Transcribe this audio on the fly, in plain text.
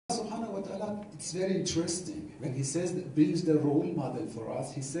Subhanahu wa ta'ala, it's very interesting. When he says, brings the role model for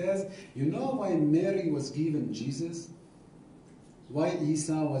us, he says, you know why Mary was given Jesus? Why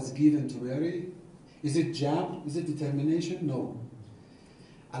Isa was given to Mary? Is it jam? Is it determination? No.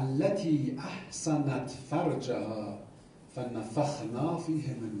 التي أحسنت فرجها فنفخنا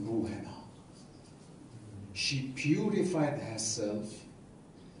فيه من روحنا. She purified herself,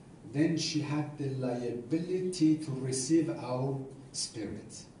 then she had the liability to receive our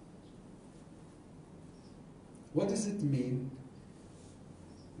spirit. What does it mean?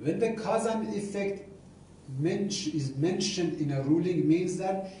 When the cause and effect is mentioned in a ruling, means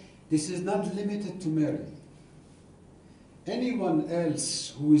that this is not limited to Mary. Anyone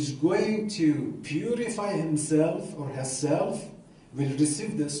else who is going to purify himself or herself will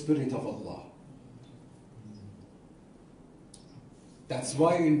receive the Spirit of Allah. That's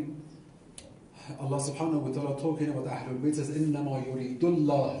why Allah subhanahu wa ta'ala talking about Ahlul Bayt says, إِنَّمَا يُرِيدُ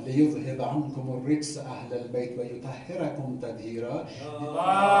اللَّهُ لِيُذْهِبَ عَنْكُمُ الرِّجْسَ أَهْلَ الْبَيْتِ وَيُطَهِّرَكُمْ تَطْهِيرًا.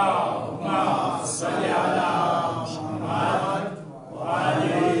 اللهم صل على محمد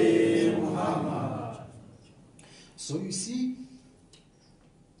وعلى محمد. So you see,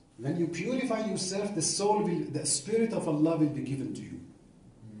 when you purify yourself, the Spirit of Allah will be given to you.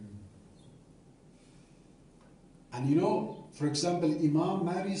 And you know, for example, Imam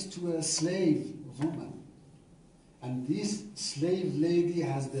marries to a slave woman. And this slave lady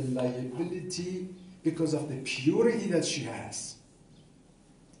has the liability, because of the purity that she has,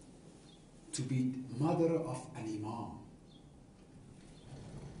 to be mother of an Imam.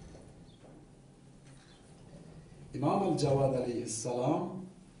 Imam Jawad alayhi salam,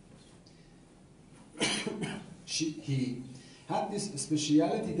 he had this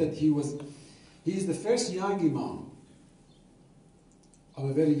speciality that he is the first young Imam of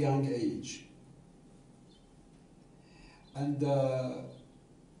a very young age. And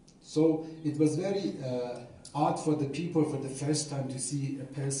so it was very odd for the people for the first time to see a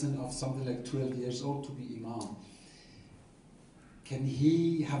person of something like 12 years old to be Imam. Can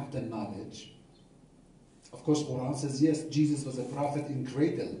he have the knowledge? Of course, Quran says, yes, Jesus was a prophet in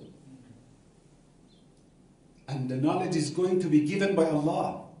cradle. And the knowledge is going to be given by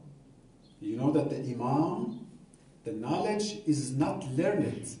Allah. You know that the Imam, the knowledge is not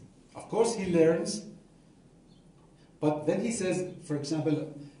learned. Of course he learns. But then he says, for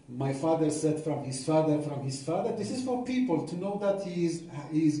example, my father said from his father, this is for people to know that he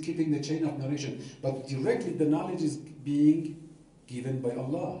is keeping the chain of narration. But directly the knowledge is being given by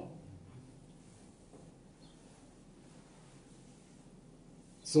Allah.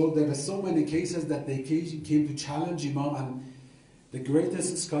 So there are so many cases that they came to challenge Imam, and the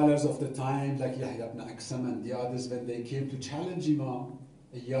greatest scholars of the time, like Yahya and the others, when they came to challenge Imam,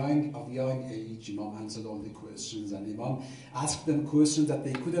 of young age, Imam answered all the questions, and Imam asked them questions that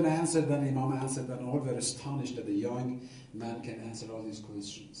they couldn't answer, then Imam answered, and all were astonished that a young man can answer all these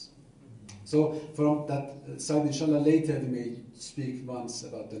questions. So from that side, inshallah, later we may speak once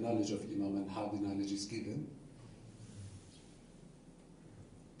about the knowledge of Imam and how the knowledge is given.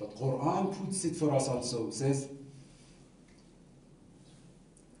 But Quran puts it for us also, says,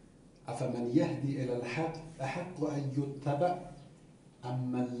 افمن يهدي إلى الحق أحق أن يتبع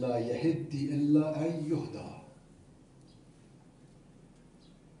أمن لا يهدي إلا أن يهدى.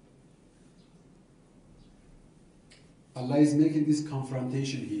 Allah is making this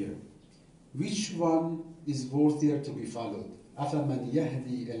confrontation here. Which one is worthier to be followed? افمن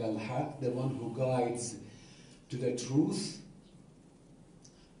يهدي إلى الحق, the one who guides to the truth.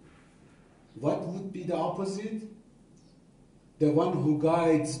 What would be the opposite? The one who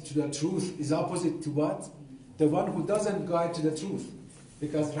guides to the truth is opposite to what? The one who doesn't guide to the truth.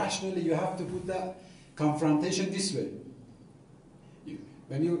 Because rationally you have to put the confrontation this way.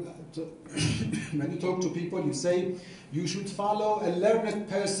 When you talk to people, you say, you should follow a learned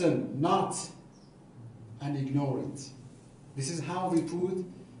person, not an ignorant. This is how we put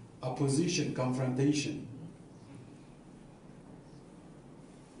opposition, confrontation.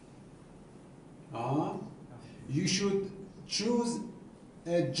 You should choose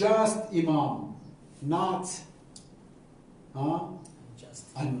a just Imam, not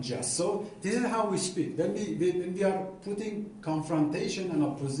unjust. So this is how we speak. When we are putting confrontation and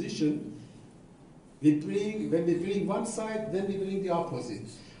opposition, when we bring one side, then we bring the opposite.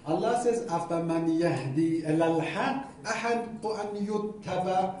 Allah says, افمن يهدي إلى الحق أحق أن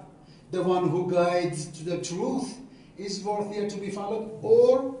يتبع, the one who guides to the truth is worthier to be followed,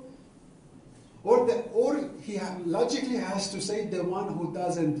 or he logically has to say the one who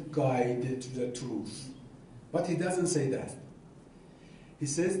doesn't guide to the truth. But he doesn't say that. He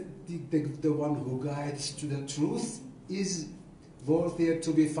says the one who guides to the truth is worthier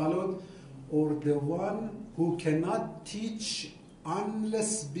to be followed, or the one who cannot teach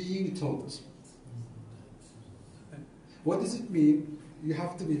unless being taught? What does it mean? You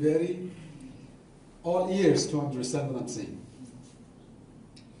have to be very all ears to understand what I'm saying.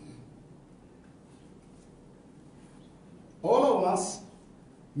 All of us,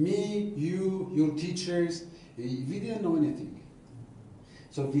 me, you, your teachers, we didn't know anything.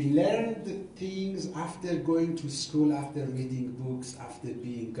 So we learned things after going to school, after reading books, after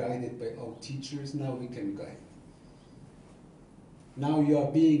being guided by our teachers. Now we can guide. Now you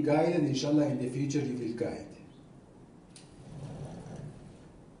are being guided, inshallah in the future you will guide.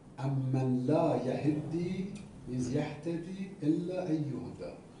 أَمَّنْ لَا يَهدي means يَهْتَدِي إِلَّا أَن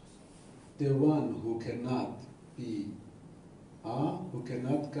يُهْدَى. The one who cannot be, who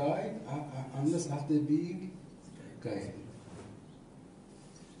cannot guide unless after being guided.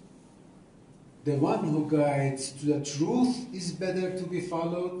 The one who guides to the truth is better to be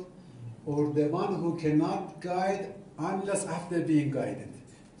followed, or the one who cannot guide unless after being guided.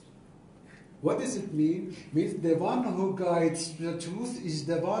 What does it mean? It means the one who guides to the truth is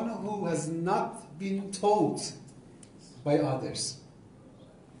the one who has not been taught by others.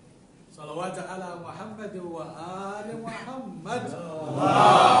 صلوات على محمد وآل محمد.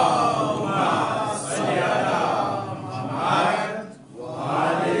 اللهم صل على محمد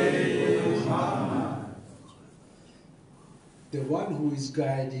وآل محمد. The one who is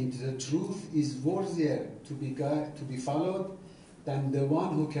guiding to the truth is worthier to be followed than the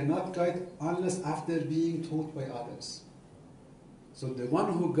one who cannot guide unless after being taught by others. So the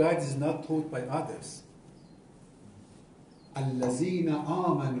one who guides is not taught by others. الذين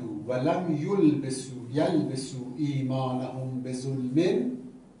آمنوا ولم يلبسوا إيمانهم بظلم.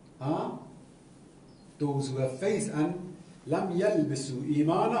 Those who have faith and لم يلبسوا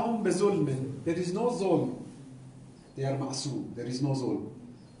إيمانهم بظلم. There is no zulm. They are ma'soom. There is no zulm.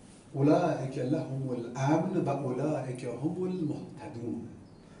 أولئك لهم الأمن وأولئك هم المهتدون.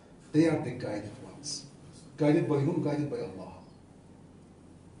 They are the guided ones. Guided by whom? Guided by Allah.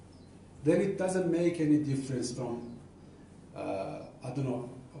 Then it doesn't make any difference from I don't know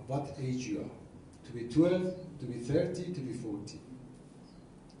what age you are. To be 12, to be 30, to be 40.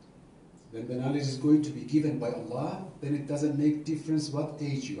 When the knowledge is going to be given by Allah, then it doesn't make difference what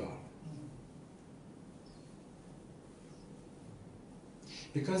age you are.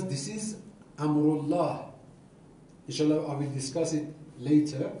 Because this is Amrullah. Inshallah, I will discuss it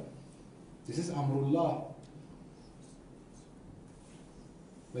later. This is Amrullah.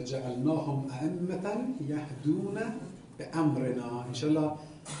 وَجَعَلْنَاهُمْ أَئِمَّةً يَهْدُونَ بِأَمْرِنَا. Inshallah,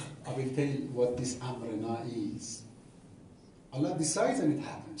 I will tell what this Amrina is. Allah decides and it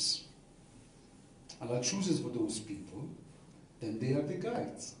happens. Allah chooses for those people, then they are the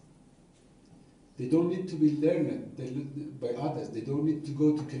guides. They don't need to be learned by others. They don't need to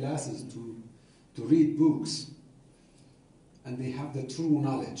go to classes to read books. And they have the true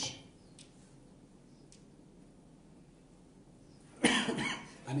knowledge.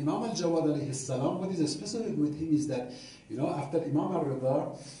 And Imam Jawad alayhi salam, what is specific with him is that, after Imam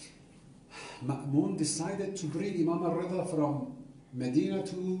al-Rida, Ma'mun decided to bring Imam al-Rida from Medina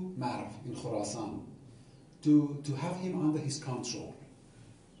to Marv in Khurasan to have him under his control.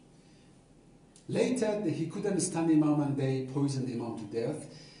 Later, he couldn't stand Imam and they poisoned Imam to death.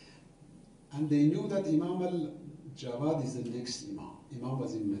 And they knew that Imam al-Jawad is the next Imam. Imam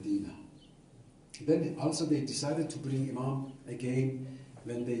was in Medina. Then also they decided to bring Imam again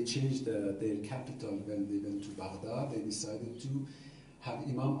when they changed their capital. When they went to Baghdad, they decided to have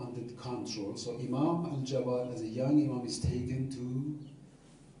Imam under control. So Imam al-Jawad as a young Imam is taken to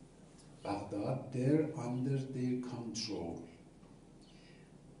Baghdad. They're under their control.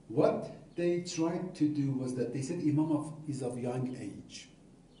 What they tried to do was that they said Imam is of young age.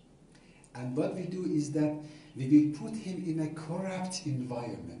 And what we do is that we will put him in a corrupt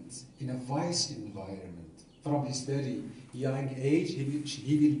environment, in a vice environment. From his very young age, he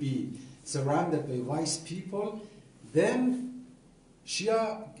will be surrounded by wise people. Then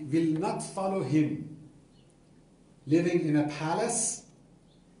Shia will not follow him. Living in a palace,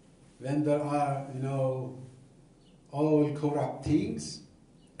 when there are, all corrupt things,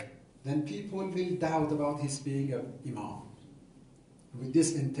 then people will doubt about his being an Imam. With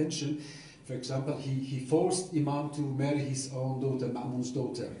this intention, for example, he forced Imam to marry his own daughter, Ma'mun's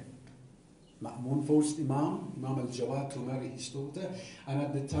daughter. Ma'mun forced Imam al-Jawad to marry his daughter, and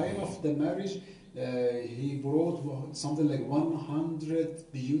at the time of the marriage, he brought something like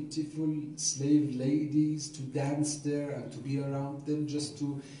 100 beautiful slave ladies to dance there and to be around them, just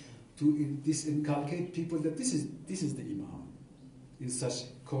to inculcate people that this is the Imam in such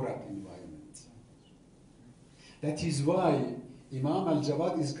corrupt environment. That is why Imam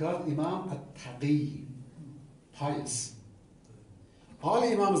Jawad is called Imam Taqi, pious. All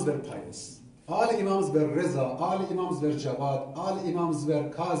Imams were pious. All Imams were Reza, all Imams were Jawad, all Imams were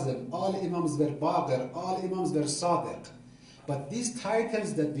Kazim, all Imams were Baqir, all Imams were Sadiq. But these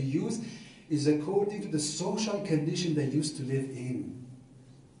titles that we use is according to the social condition they used to live in.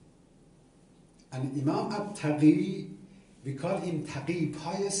 And Imam Taqi, we call him Taqi,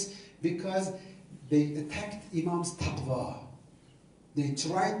 pious, because they attacked Imam's taqwa. They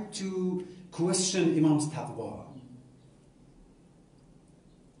tried to question Imam's taqwa.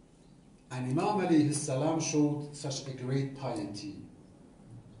 And Imam alayhi salam showed such a great piety.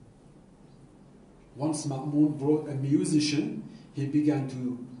 Once Ma'mun brought a musician, he began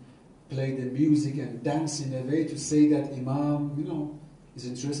to play the music and dance in a way to say that Imam, is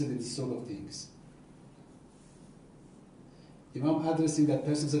interested in this sort of things. Imam addressing that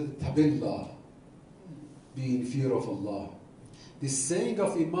person said, Tabillah, be in fear of Allah. This saying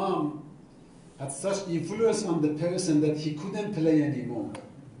of Imam had such influence on the person that he couldn't play anymore.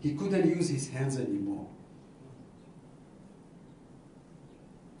 He couldn't use his hands anymore.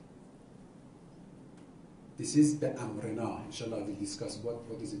 This is be'amrina. Inshallah, we'll discuss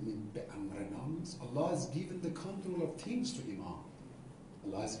what does it mean, be'amrina means. Allah has given the control of things to Imam.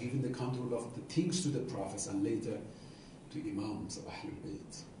 Allah has given the control of the things to the prophets and later to Imams of Ahlul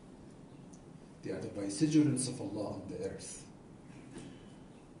Bayt. They are the vicegerents of Allah on the earth.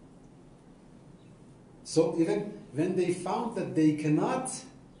 So even when they found that they cannot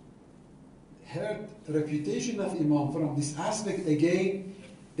hurt the reputation of Imam from this aspect again,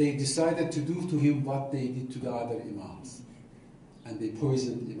 they decided to do to him what they did to the other Imams. And they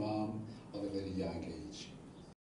poisoned Imam at a very young age.